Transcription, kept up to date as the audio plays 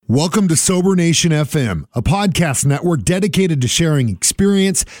Welcome to Sober Nation FM, a podcast network dedicated to sharing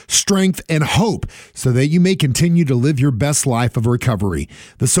experience, strength, and hope so that you may continue to live your best life of recovery.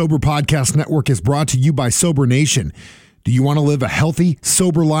 The Sober Podcast Network is brought to you by Sober Nation. Do you want to live a healthy,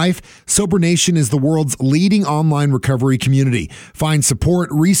 sober life? Sober Nation is the world's leading online recovery community. Find support,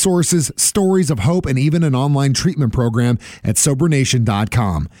 resources, stories of hope, and even an online treatment program at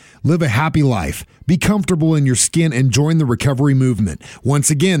SoberNation.com. Live a happy life. Be comfortable in your skin and join the recovery movement. Once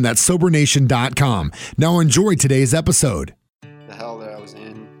again, that's SoberNation.com. Now enjoy today's episode. The hell that I was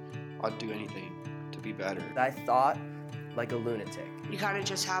in, I'd do anything to be better. I thought like a lunatic. You gotta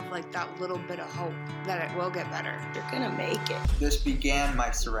just have like that little bit of hope that it will get better. You're gonna make it. This began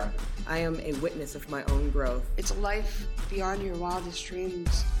my surrender. I am a witness of my own growth. It's a life beyond your wildest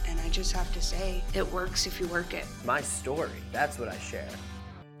dreams, and I just have to say, it works if you work it. My story, that's what I share.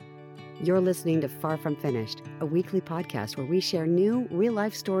 You're listening to Far From Finished, a weekly podcast where we share new,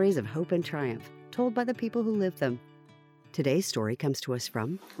 real-life stories of hope and triumph, told by the people who live them. Today's story comes to us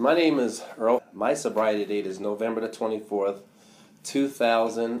from... My name is Earl. My sobriety date is November the 24th,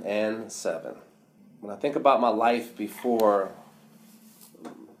 2007. When I think about my life before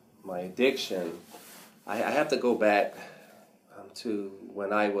my addiction, I have to go back to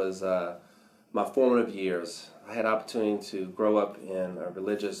when I was my formative years. I had opportunity to grow up in a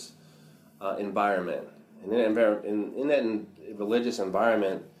religious environment. And in that religious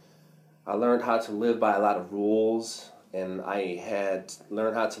environment, I learned how to live by a lot of rules, and I had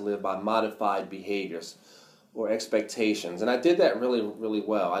learned how to live by modified behaviors or expectations. And I did that really, really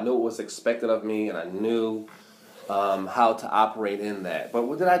well. I knew what was expected of me, and I knew how to operate in that.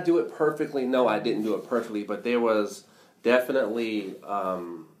 But did I do it perfectly? No, I didn't do it perfectly, but there was definitely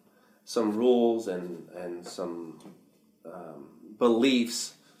some rules and some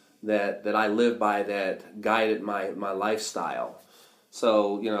beliefs that I lived by that guided my lifestyle.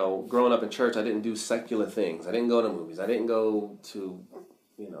 So, growing up in church, I didn't do secular things. I didn't go to movies. I didn't go to,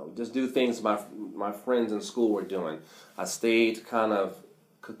 just do things my friends in school were doing. I stayed kind of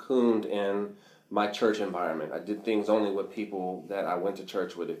cocooned in my church environment. I did things only with people that I went to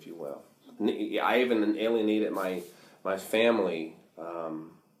church with, if you will. I even alienated my family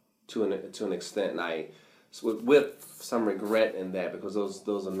to an extent, and I, with some regret in that, because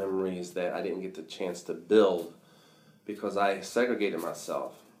those are memories that I didn't get the chance to build because I segregated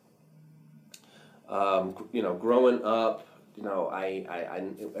myself. Growing up, I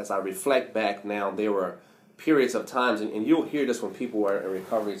as I reflect back now, there were periods of times, and you'll hear this when people are in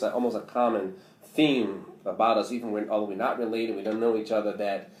recovery. It's almost a common theme about us, even although we're not related, we don't know each other,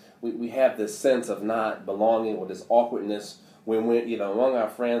 that we have this sense of not belonging or this awkwardness when we're among our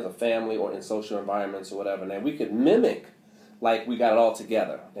friends or family or in social environments or whatever. Now we could mimic like we got it all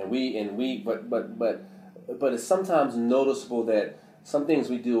together, but it's sometimes noticeable that some things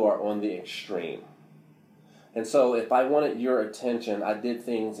we do are on the extreme. And so if I wanted your attention, I did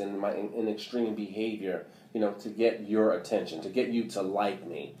things in extreme behavior, to get your attention, to get you to like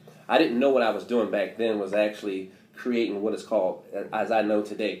me. I didn't know what I was doing back then was actually creating what is called, as I know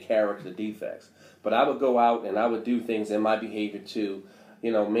today, character defects. But I would go out and I would do things in my behavior to,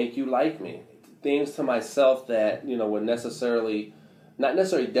 make you like me. Things to myself that, were not necessarily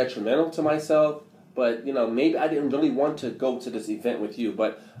detrimental to myself, but, maybe I didn't really want to go to this event with you.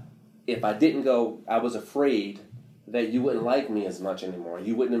 But if I didn't go, I was afraid that you wouldn't like me as much anymore.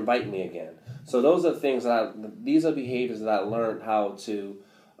 You wouldn't invite me again. So those are things these are behaviors that I learned how to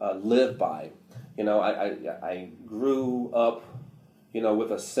live by. I grew up,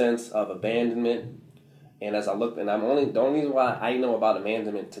 with a sense of abandonment. And as I looked, and the only reason why I know about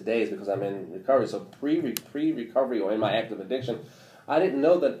abandonment today is because I'm in recovery. So pre-recovery or in my active addiction, I didn't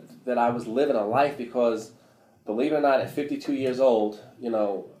know that I was living a life because, believe it or not, at 52 years old,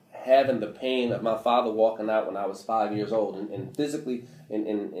 having the pain of my father walking out when I was 5 years old and physically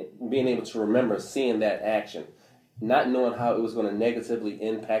and being able to remember seeing that action, not knowing how it was going to negatively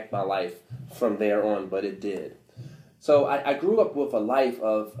impact my life from there on, but it did. So I grew up with a life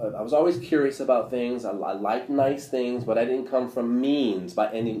of, I was always curious about things. I liked nice things, but I didn't come from means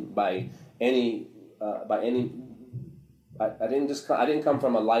I didn't come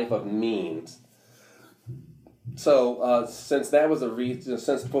from a life of means. So since that was a reason,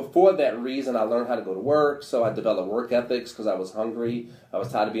 since before that reason, I learned how to go to work. So I developed work ethics because I was hungry. I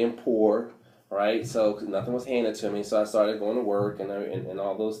was tired of being poor, right? So nothing was handed to me. So I started going to work and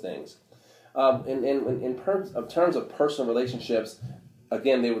all those things. In terms of personal relationships,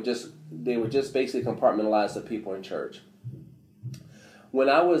 again, they were just basically compartmentalized to people in church. When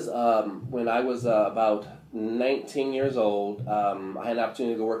I was about 19 years old, I had an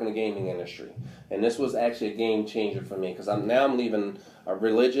opportunity to go work in the gaming industry. And this was actually a game changer for me because I'm leaving a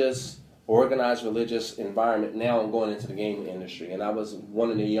organized religious environment. Now I'm going into the gaming industry, and I was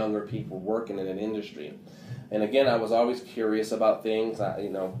one of the younger people working in an industry. And again, I was always curious about things.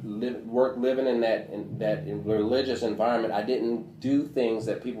 Living in that religious environment, I didn't do things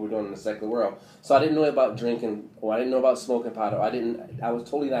that people were doing in the secular world. So I didn't know about drinking, or I didn't know about smoking pot, or I was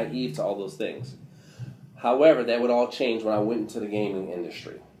totally naive to all those things. However, that would all change when I went into the gaming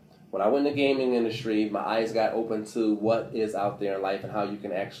industry. When I went in the gaming industry, my eyes got open to what is out there in life and how you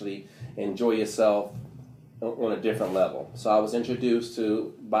can actually enjoy yourself on a different level. So I was introduced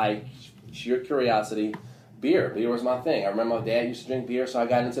to, by sheer curiosity, beer. Beer was my thing. I remember my dad used to drink beer, so I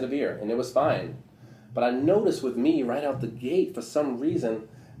got into the beer, and it was fine. But I noticed with me right out the gate, for some reason,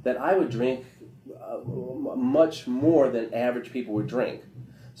 that I would drink much more than average people would drink.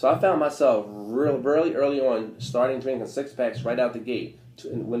 So I found myself really early on starting drinking 6-packs right out the gate,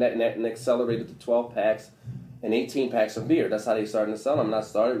 when that accelerated to 12 packs and 18 packs of beer. That's how they started to sell them, and I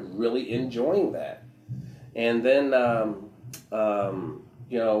started really enjoying that. And then,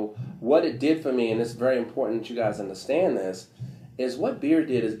 what it did for me, and it's very important that you guys understand this, is what beer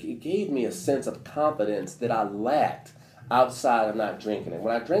did is it gave me a sense of confidence that I lacked outside of not drinking it.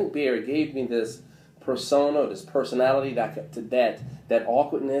 When I drank beer, it gave me this persona, this personality, that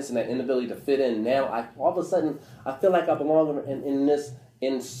awkwardness and that inability to fit in. Now, all of a sudden, I feel like I belong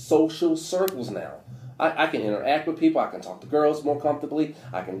in social circles now. I can interact with people. I can talk to girls more comfortably.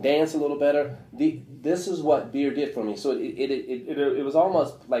 I can dance a little better. This is what beer did for me. So it was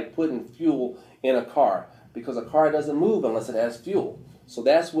almost like putting fuel in a car, because a car doesn't move unless it has fuel. So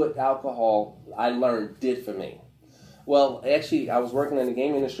that's what alcohol, I learned, did for me. Well, actually, I was working in the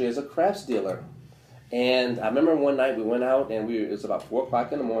gaming industry as a crafts dealer. And I remember one night we went out, and it was about 4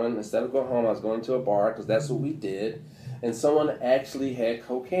 o'clock in the morning. Instead of going home, I was going to a bar, because that's what we did. And someone actually had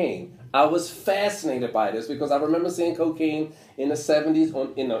cocaine. I was fascinated by this because I remember seeing cocaine in the 70s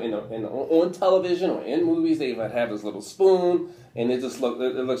on television or in movies. They would have this little spoon, and it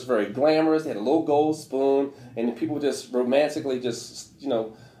looks very glamorous. They had a little gold spoon, and people just romantically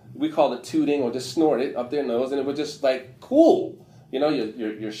we call it tooting or just snort it up their nose, and it was just like cool.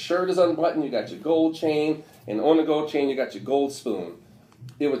 Your shirt is unbuttoned, you got your gold chain, and on the gold chain you got your gold spoon.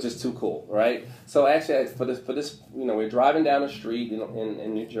 It was just too cool, right? So actually, for this, we're driving down the street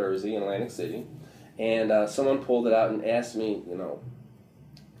in New Jersey, in Atlantic City, and someone pulled it out and asked me,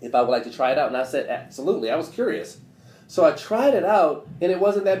 if I would like to try it out, and I said, absolutely. I was curious. So I tried it out, and it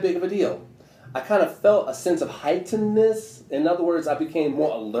wasn't that big of a deal. I kind of felt a sense of heightenedness. In other words, I became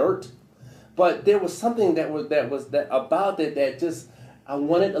more alert. But there was something about it that just I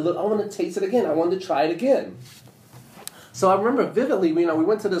wanted to taste it again. I wanted to try it again. So I remember vividly, we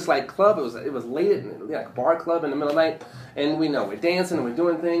went to this club. It was late at a bar club in the middle of the night, and we're dancing and we're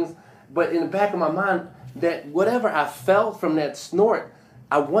doing things. But in the back of my mind, that whatever I felt from that snort,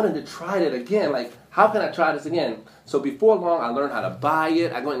 I wanted to try it again. Like, how can I try this again? So before long, I learned how to buy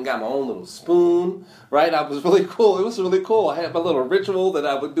it. I went and got my own little spoon. Right? I was really cool. It was really cool. I had my little ritual that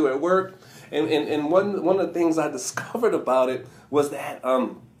I would do at work. And one of the things I discovered about it was that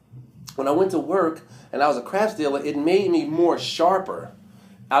when I went to work and I was a crafts dealer, it made me more sharper.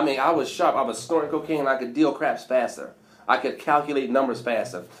 I mean, I was sharp. I was snorting cocaine, and I could deal crafts faster. I could calculate numbers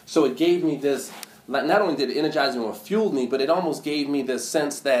faster. So it gave me this, not only did it energize me or fuel me, but it almost gave me this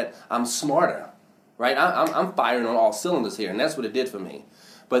sense that I'm smarter, right? I'm firing on all cylinders here, and that's what it did for me.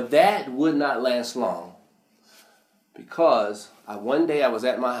 But that would not last long, because one day I was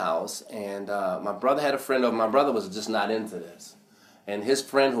at my house, and my brother had a friend over. My brother was just not into this. And his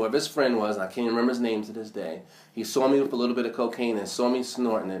friend, whoever his friend was, and I can't remember his name to this day, he saw me with a little bit of cocaine and saw me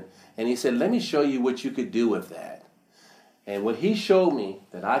snorting it. And he said, let me show you what you could do with that. And what he showed me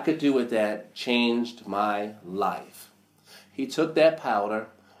that I could do with that changed my life. He took that powder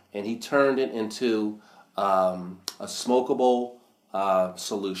and he turned it into a smokable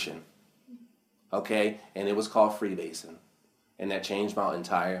solution. Okay? And it was called freebasing. And that changed my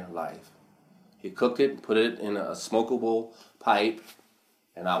entire life. He cooked it, put it in a smokable pipe,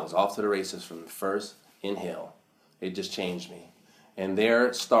 and I was off to the races from the first inhale. It just changed me. And there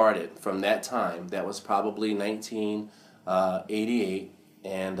it started from that time. That was probably 1988,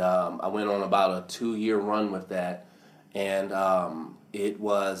 and I went on about a 2-year run with that, and it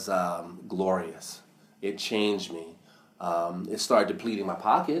was glorious. It changed me. It started depleting my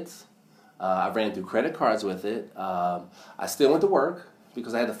pockets. I ran through credit cards with it. I still went to work,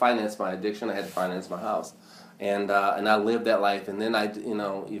 because I had to finance my addiction. I had to finance my house, and I lived that life. And then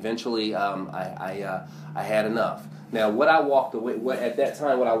eventually I had enough. Now, what I walked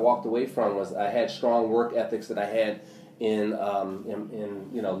away from was I had strong work ethics that I had in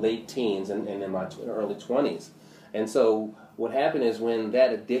late teens and in my early 20s. And so what happened is when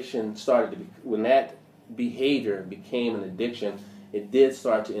that addiction when that behavior became an addiction, it did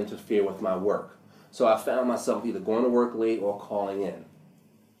start to interfere with my work. So I found myself either going to work late or calling in.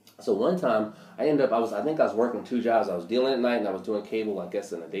 So one time I think I was working 2 jobs. I was dealing at night and I was doing cable, I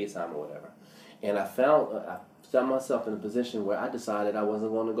guess, in the daytime or whatever. And I found myself in a position where I decided I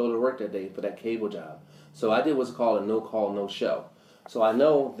wasn't going to go to work that day for that cable job. So I did what's called a no call, no show. So I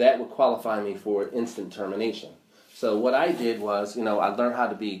know that would qualify me for instant termination. So what I did was, I learned how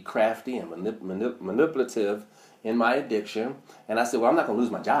to be crafty and manipulative in my addiction. And I said, well, I'm not going to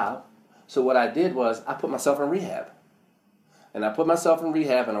lose my job. So what I did was I put myself in rehab. And I put myself in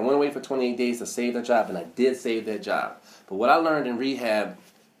rehab and I went away for 28 days to save that job. And I did save that job. But what I learned in rehab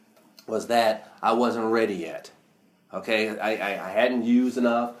was that I wasn't ready yet. Okay, I hadn't used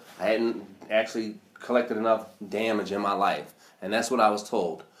enough. I hadn't actually collected enough damage in my life. And that's what I was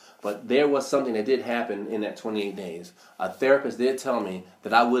told. But there was something that did happen in that 28 days. A therapist did tell me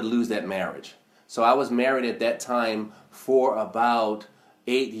that I would lose that marriage. So I was married at that time for about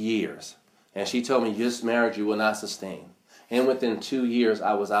 8 years. And she told me, this marriage you will not sustain. And within 2 years,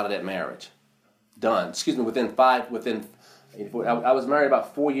 I was out of that marriage. Done. Excuse me, I was married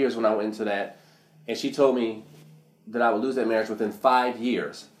about 4 years when I went into that. And she told me that I would lose that marriage within 5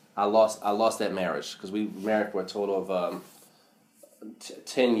 years. I lost that marriage because we married for a total of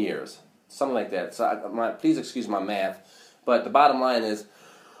 10 years, something like that. So please excuse my math, but the bottom line is,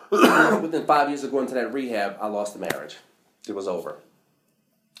 within 5 years of going to that rehab, I lost the marriage. It was over.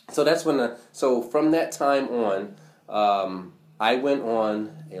 So that's so from that time on, I went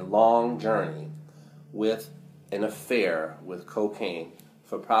on a long journey with an affair with cocaine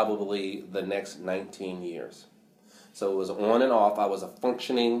for probably the next 19 years. So it was on and off. I was a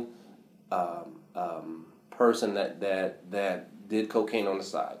functioning person that did cocaine on the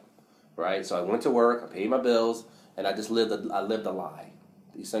side, right? So I went to work, I paid my bills, and I lived a lie.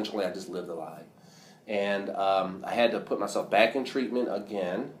 Essentially, I just lived a lie. And I had to put myself back in treatment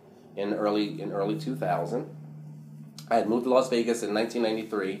again in early 2000. I had moved to Las Vegas in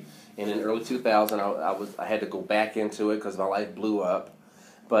 1993, and in early 2000, I had to go back into it because my life blew up.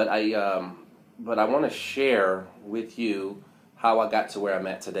 But I want to share with you how I got to where I'm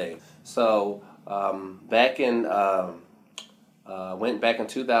at today. So went back in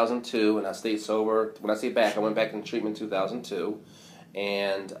 2002, and I stayed sober. When I say back, I went back in treatment in 2002,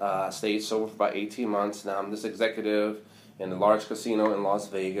 and stayed sober for about 18 months. Now I'm this executive in a large casino in Las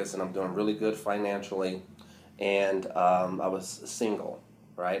Vegas, and I'm doing really good financially. And I was single,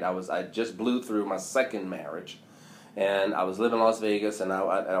 right? I just blew through my second marriage, and I was living in Las Vegas, and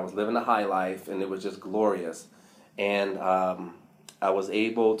I was living the high life, and it was just glorious. And I was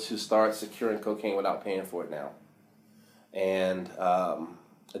able to start securing cocaine without paying for it now. And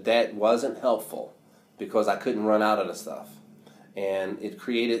that wasn't helpful because I couldn't run out of the stuff. And it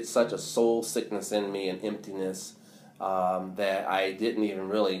created such a soul sickness in me and emptiness that I didn't even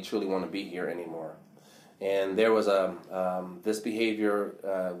really truly want to be here anymore. And there was this behavior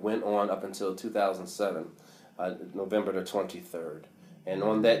went on up until 2007, November the 23rd. And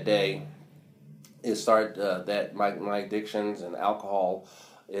on that day, it started that my addictions and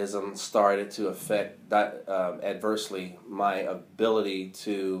alcoholism started to affect adversely my ability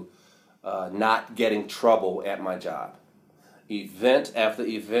to not get in trouble at my job. Event after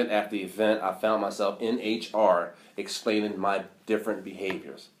event after event, I found myself in HR explaining my different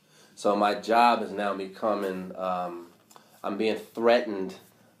behaviors. So my job is now becoming, I'm being threatened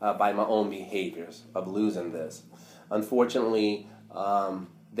by my own behaviors of losing this. Unfortunately,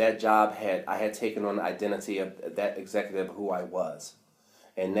 that job I had taken on the identity of that executive who I was.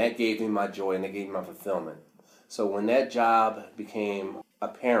 And that gave me my joy and that gave me my fulfillment. So when that job became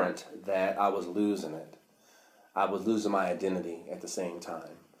apparent that I was losing it, I was losing my identity at the same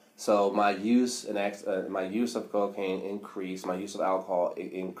time. So my use of cocaine increased, my use of alcohol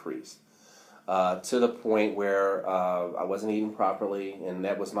increased to the point where I wasn't eating properly, and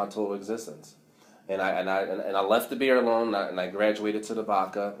that was my total existence. And I left the beer alone, and I graduated to the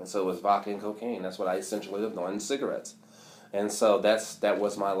vodka, and so it was vodka and cocaine. That's what I essentially lived on, and cigarettes. And so that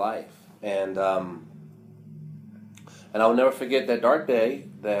was my life. And I'll never forget that dark day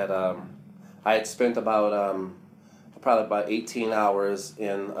that I had spent probably about 18 hours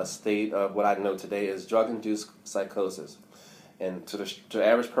in a state of what I know today is drug-induced psychosis. And to the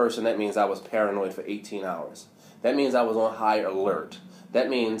average person, that means I was paranoid for 18 hours. That means I was on high alert. That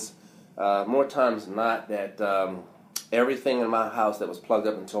means, more times than not, that everything in my house that was plugged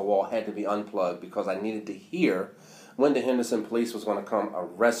up into a wall had to be unplugged because I needed to hear when the Henderson police was going to come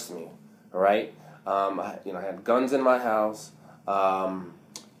arrest me, all right? I had guns in my house,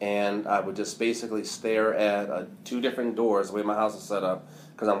 and I would just basically stare at 2 different doors the way my house is set up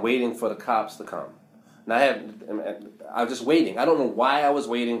because I'm waiting for the cops to come. And I was just waiting. I don't know why I was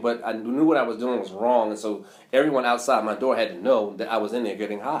waiting, but I knew what I was doing was wrong, and so everyone outside my door had to know that I was in there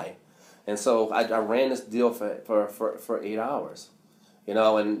getting high. And so I ran this deal for 8 hours, and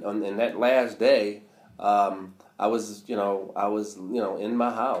in that last day, I was in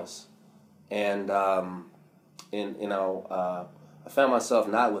my house, and I found myself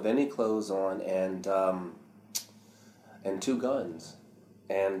not with any clothes on and 2 guns,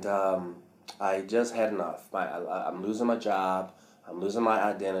 and I just had enough. I'm losing my job. I'm losing my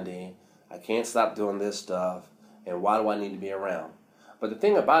identity. I can't stop doing this stuff. And why do I need to be around? But the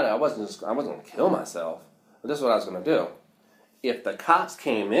thing about it, I wasn't going to kill myself. But this is what I was going to do. If the cops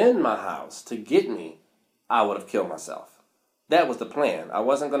came in my house to get me, I would have killed myself. That was the plan. I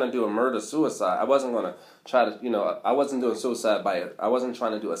wasn't going to do a murder-suicide. I wasn't going to try to, I wasn't doing suicide I wasn't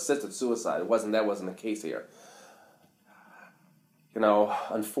trying to do assisted suicide. That wasn't the case here.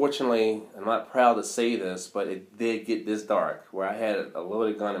 Unfortunately, I'm not proud to say this, but it did get this dark, where I had a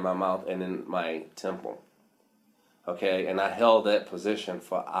loaded gun in my mouth and in my temple. Okay, and I held that position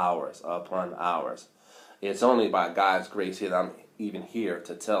for hours upon hours. It's only by God's grace here that I'm even here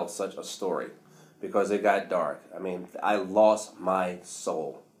to tell such a story, because it got dark. I mean, I lost my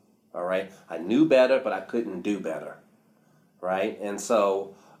soul, all right? I knew better, but I couldn't do better, right? And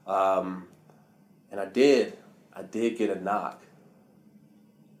so, and I did get a knock.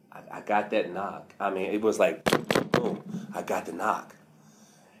 I got that knock. I mean, it was like, boom, I got the knock.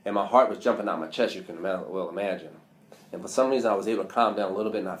 And my heart was jumping out my chest, you can well imagine. And for some reason, I was able to calm down a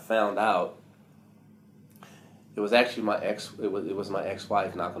little bit, and I found out it was actually it was my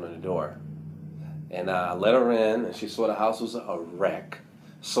ex-wife knocking on the door. And I let her in, and she saw the house was a wreck.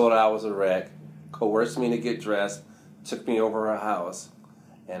 Saw that I was a wreck, coerced me to get dressed, took me over her house,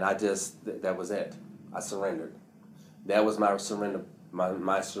 and that was it. I surrendered. That was my surrender.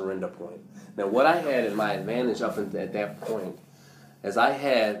 My surrender point. Now, what I had in my advantage at that point is I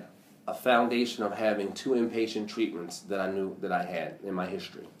had a foundation of having 2 inpatient treatments that I knew that I had in my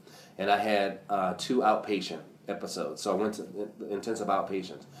history. And I had 2 outpatient episodes. So I went to intensive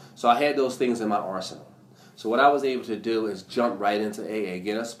outpatients. So I had those things in my arsenal. So what I was able to do is jump right into AA,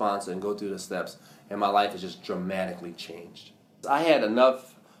 get a sponsor, and go through the steps. And my life has just dramatically changed. I had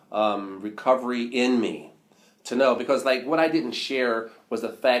enough recovery in me to know, because what I didn't share was the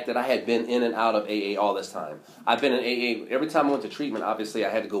fact that I had been in and out of AA all this time. I've been in AA, every time I went to treatment, obviously I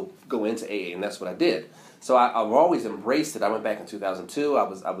had to go into AA, and that's what I did. So I've always embraced it. I went back in 2002, I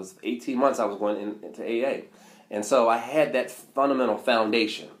was 18 months, I was going into AA. And so I had that fundamental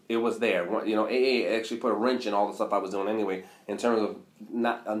foundation. It was there. AA actually put a wrench in all the stuff I was doing anyway, in terms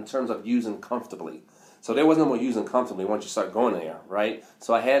of using comfortably. So there was no more using comfortably once you start going there, right?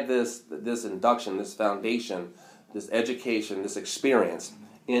 So I had this induction, this foundation, this education, this experience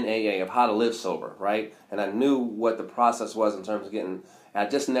in AA of how to live sober, right? And I knew what the process was in terms of getting. I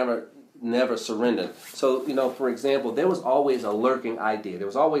just never surrendered. So for example, there was always a lurking idea. There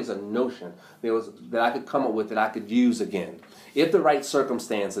was always a notion that I could come up with that I could use again. If the right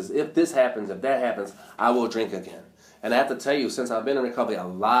circumstances, if this happens, if that happens, I will drink again. And I have to tell you, since I've been in recovery, a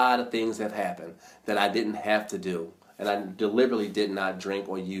lot of things have happened that I didn't have to do. And I deliberately did not drink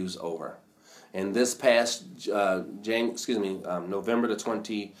or use over. And this past, November the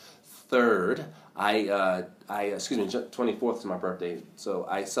 23rd, 24th is my birthday. So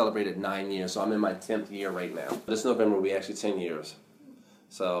I celebrated 9 years. So I'm in my 10th year right now. This November will be actually 10 years.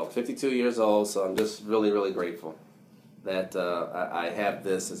 So 52 years old. So I'm just really, really grateful that I have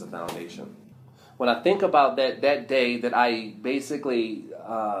this as a foundation. When I think about that day that I basically,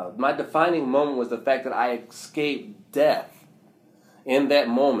 my defining moment was the fact that I escaped death in that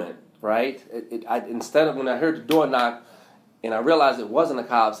moment, right? Instead of when I heard the door knock and I realized it wasn't the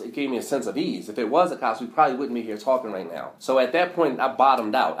cops, it gave me a sense of ease. If it was the cops, we probably wouldn't be here talking right now. So at that point, I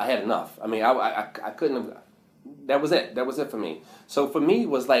bottomed out. I had enough. I mean, I couldn't have. That was it. That was it for me. So for me, it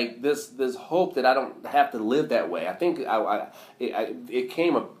was like this hope that I don't have to live that way. I think it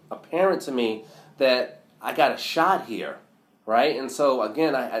came apparent to me that I got a shot here, right? And so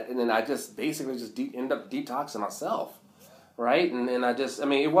again, I just basically end up detoxing myself, right? And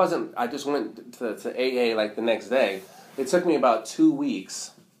it wasn't. I just went to AA like the next day. It took me about 2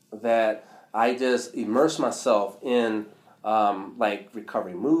 weeks that I just immersed myself in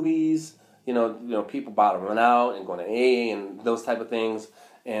recovery movies. People bottoming out and going to AA and those type of things,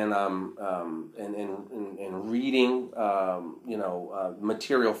 and reading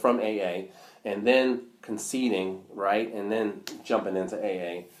material from AA, and then conceding, right, and then jumping into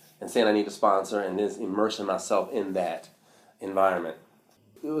AA, and saying I need a sponsor and then immersing myself in that environment.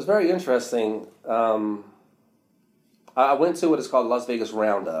 It was very interesting. I went to what is called Las Vegas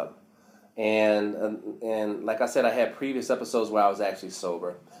Roundup. And like I said, I had previous episodes where I was actually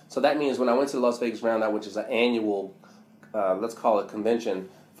sober. So that means when I went to the Las Vegas Roundup, which is an annual, let's call it convention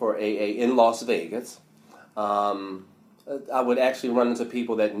for AA in Las Vegas, I would actually run into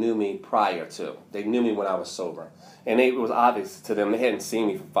people that knew me prior to. They knew me when I was sober. And it was obvious to them. They hadn't seen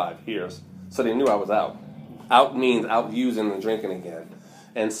me for 5 years. So they knew I was out. Out means out using and drinking again.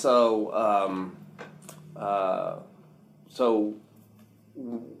 And so,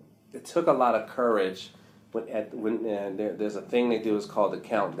 it took a lot of courage there's a thing they do is called the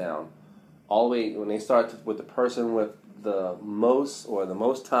countdown. All the way when they start with the person with the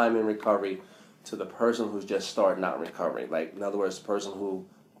most time in recovery to the person who's just starting out in recovery. Like, in other words, the person who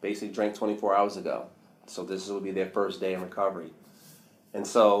basically drank 24 hours ago. So this will be their first day in recovery. And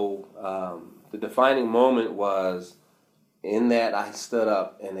so the defining moment was in that I stood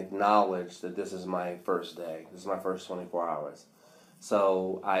up and acknowledged that this is my first day. This is my first 24 hours.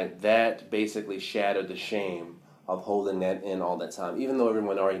 So that basically shattered the shame of holding that in all that time, even though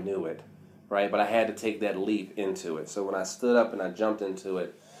everyone already knew it, right? But I had to take that leap into it. So when I stood up and I jumped into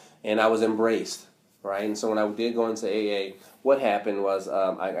it, and I was embraced, right? And so when I did go into AA, what happened was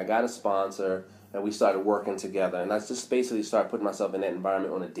I got a sponsor, and we started working together. And I just basically started putting myself in that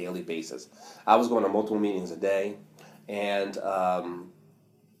environment on a daily basis. I was going to multiple meetings a day, and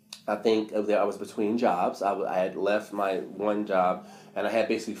I think I was between jobs. I had left my one job, and I had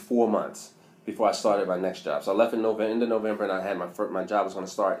basically 4 months before I started my next job. So I left in end of November, and I had my job was going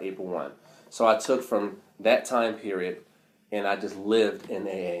to start April 1. So I took from that time period, and I just lived in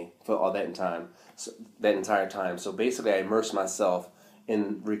AA for all that entire time. So basically, I immersed myself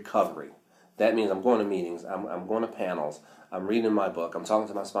in recovery. That means I'm going to meetings, I'm going to panels, I'm reading my book, I'm talking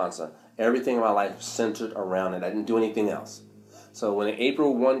to my sponsor. Everything in my life centered around it. I didn't do anything else. So when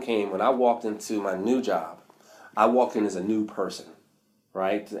April 1 came, when I walked into my new job, I walked in as a new person,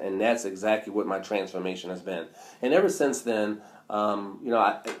 right? And that's exactly what my transformation has been. And ever since then,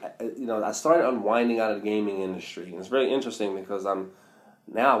 I started unwinding out of the gaming industry. And it's very interesting because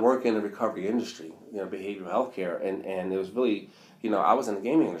I work in the recovery industry, behavioral healthcare, and it was really, I was in the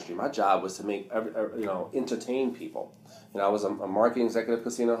gaming industry. My job was to make, entertain people. I was a marketing executive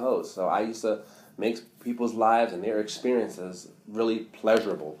casino host, so I used to make people's lives and their experiences really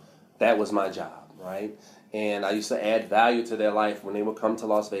pleasurable. That was my job, right? And I used to add value to their life when they would come to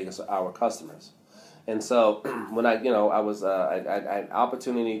Las Vegas, our customers. And so when I had an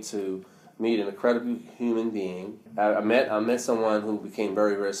opportunity to meet an incredible human being. I met someone who became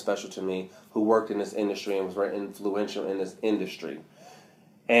very, very special to me, who worked in this industry and was very influential in this industry.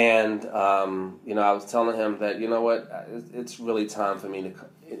 And, I was telling him that, it's really time for me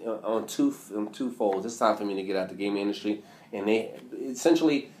to, on twofold, it's time for me to get out the gaming industry. And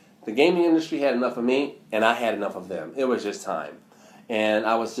the gaming industry had enough of me, and I had enough of them. It was just time. And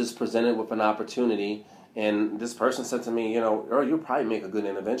I was just presented with an opportunity, and this person said to me, Earl, you'll probably make a good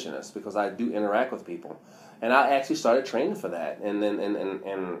interventionist because I do interact with people. And I actually started training for that, and then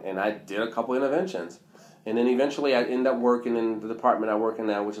and I did a couple interventions. And then eventually I ended up working in the department I work in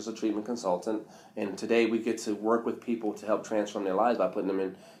now, which is a treatment consultant. And today we get to work with people to help transform their lives by putting them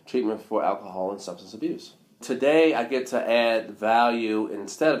in treatment for alcohol and substance abuse. Today I get to add value.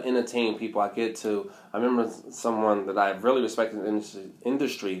 Instead of entertaining people, I remember someone that I really respect in the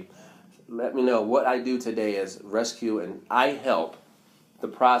industry let me know what I do today is rescue, and I help the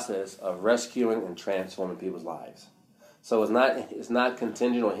process of rescuing and transforming people's lives. So it's not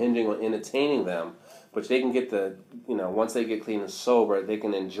contingent or hinging on entertaining them, but they can get once they get clean and sober, they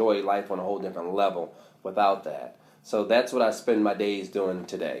can enjoy life on a whole different level without that. So that's what I spend my days doing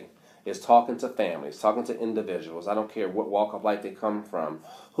today, is talking to families, talking to individuals. I don't care what walk of life they come from,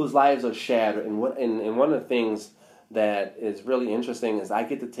 whose lives are shattered. And one of the things that is really interesting is I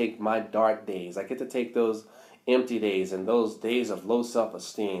get to take my dark days. I get to take those empty days and those days of low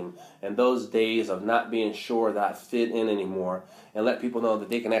self-esteem and those days of not being sure that I fit in anymore, and let people know that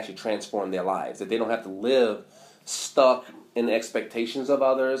they can actually transform their lives, that they don't have to live stuck in the expectations of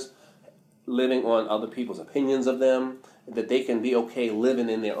others, living on other people's opinions of them, that they can be okay living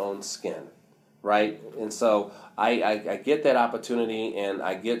in their own skin, right? And so I get that opportunity, and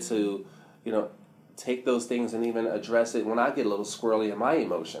I get to, take those things and even address it when I get a little squirrely in my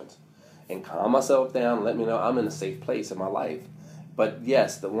emotions, and calm myself down and let me know I'm in a safe place in my life. But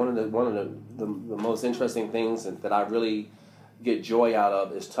yes, one of the most interesting things that I really get joy out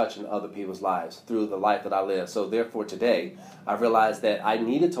of is touching other people's lives through the life that I live. So therefore today, I realized that I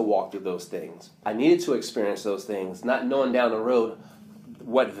needed to walk through those things. I needed to experience those things, not knowing down the road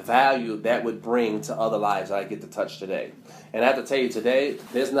what value that would bring to other lives that I get to touch today. And I have to tell you today,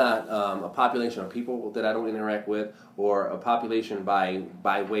 there's not a population of people that I don't interact with, or a population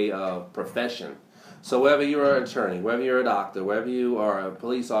by way of profession. So whether you're an attorney, whether you're a doctor, whether you are a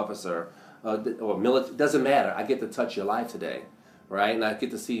police officer, or military, doesn't matter. I get to touch your life today, right? And I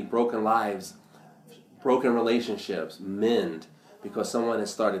get to see broken lives, broken relationships mend because someone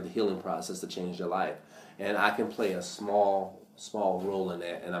has started the healing process to change their life. And I can play a small role in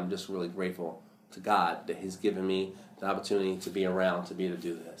that, and I'm just really grateful to God that He's given me the opportunity to be around to be able to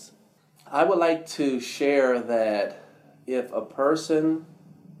do this. I would like to share that if a person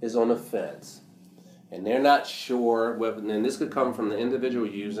is on the fence and they're not sure whether, and this could come from the individual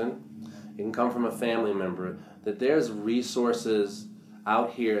using, it can come from a family member, that there's resources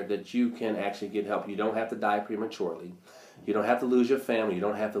out here that you can actually get help. You don't have to die prematurely. You don't have to lose your family. You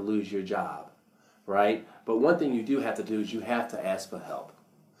don't have to lose your job, right? But one thing you do have to do is you have to ask for help.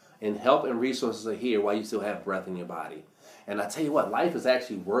 And help and resources are here while you still have breath in your body. And I tell you what, life is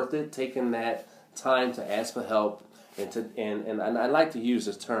actually worth it, taking that time to ask for help. And I like to use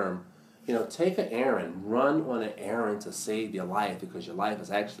this term, take an errand, run on an errand to save your life, because your life is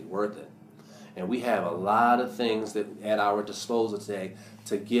actually worth it. And we have a lot of things that at our disposal today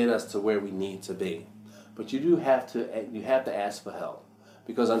to get us to where we need to be. But you have to ask for help,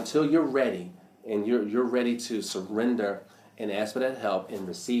 because until you're ready and you're ready to surrender and ask for that help and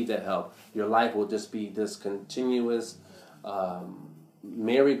receive that help, your life will just be this continuous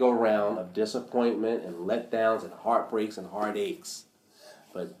merry-go-round of disappointment and letdowns and heartbreaks and heartaches.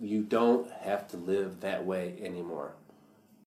 But you don't have to live that way anymore.